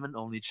I am an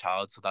only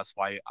child, so that's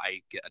why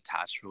I get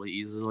attached really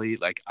easily.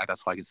 Like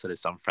that's why I consider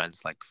some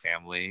friends like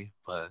family.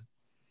 But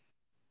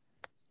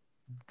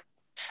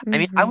I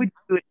mean, I Mm-hmm. would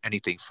do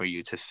anything for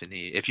you,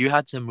 Tiffany. If you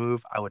had to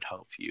move, I would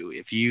help you.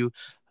 If you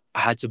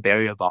had to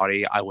bury a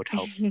body, I would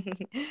help.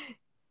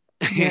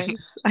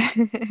 Yes.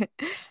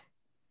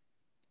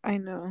 I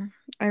know.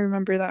 I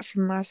remember that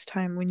from last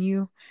time when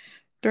you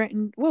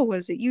threatened, what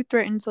was it? You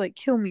threatened to like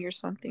kill me or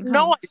something, huh?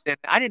 No, I didn't.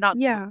 I did not.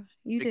 Yeah,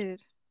 you did.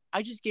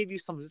 I just gave you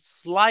some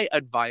slight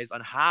advice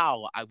on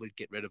how I would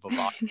get rid of a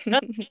body.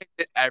 Nothing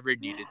that ever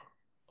needed.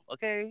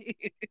 Okay.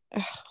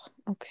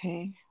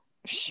 Okay,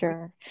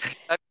 sure.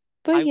 I,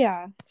 But I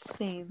yeah,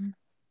 same.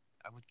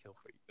 I would kill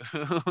for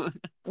you.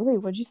 Wait,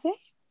 what'd you say?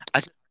 I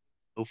said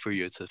kill for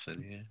you,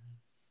 Tiffany.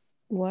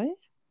 What?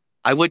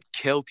 I would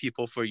kill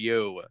people for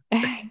you.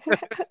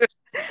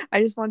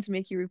 I just wanted to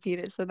make you repeat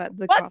it so that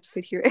the What? cops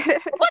could hear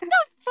it. What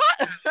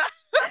the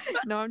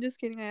fuck? No, I'm just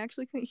kidding. I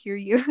actually couldn't hear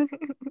you.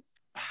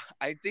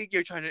 I think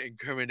you're trying to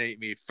incriminate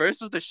me.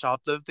 First with the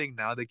shoplifting,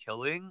 now the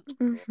killing.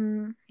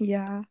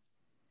 Yeah.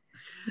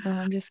 No,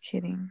 I'm just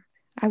kidding.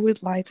 I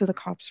would lie to the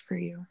cops for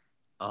you.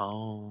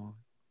 Oh.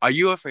 Are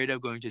you afraid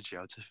of going to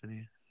jail,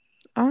 Tiffany?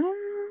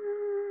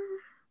 Um,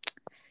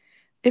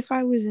 if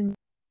I was in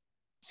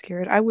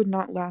scared, I would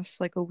not last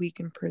like a week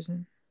in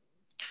prison.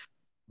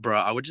 Bro,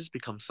 I would just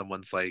become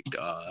someone's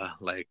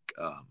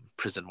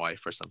prison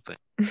wife or something.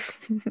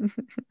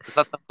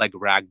 Let them like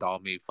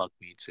ragdoll me, fuck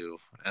me too.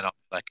 And I'm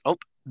like, oh,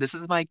 this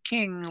is my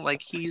king.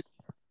 Like he's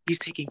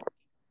taking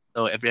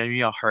so if any of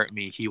y'all hurt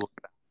me, he will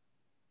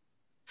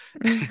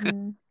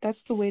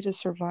That's the way to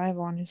survive,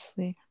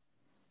 honestly.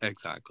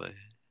 exactly.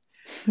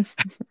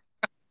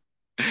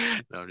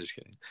 No, I'm just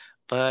kidding.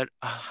 But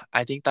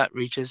I think that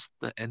reaches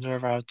the end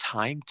of our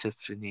time,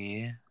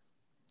 Tiffany.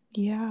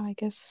 Yeah, I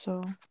guess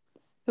so.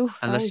 Ooh, that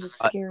Unless was a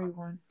scary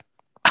one.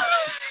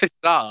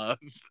 stop.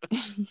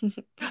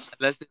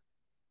 Unless there's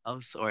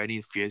else or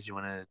any fears you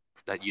wanna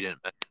that you didn't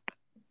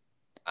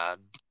mention.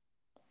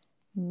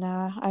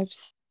 Nah,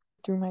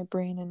 through my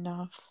brain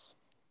enough.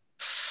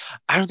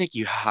 I don't think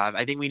you have.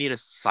 I think we need a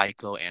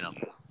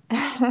psychoanalyst.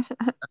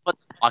 That's what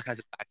the podcast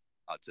is actually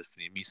about,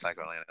 Tiffany. Me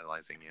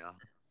psychoanalyzing you.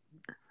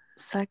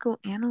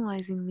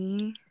 Psychoanalyzing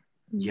me?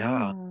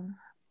 Yeah. No.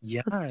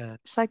 Let's Yeah.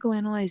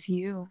 psychoanalyze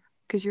you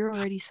because you're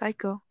already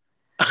psycho.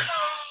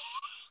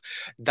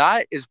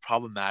 That is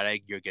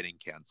problematic. You're getting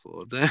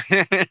canceled.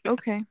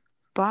 Okay,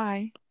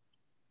 bye.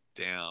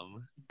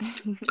 Damn.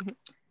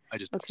 I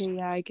just Okay,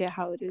 yeah, I get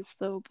how it is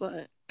though,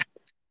 but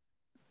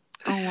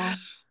oh well.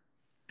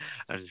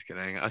 I'm just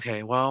kidding.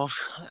 Okay, well,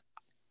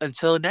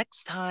 until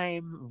next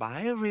time.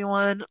 Bye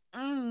everyone.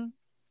 Mm.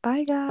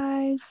 Bye,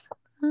 guys.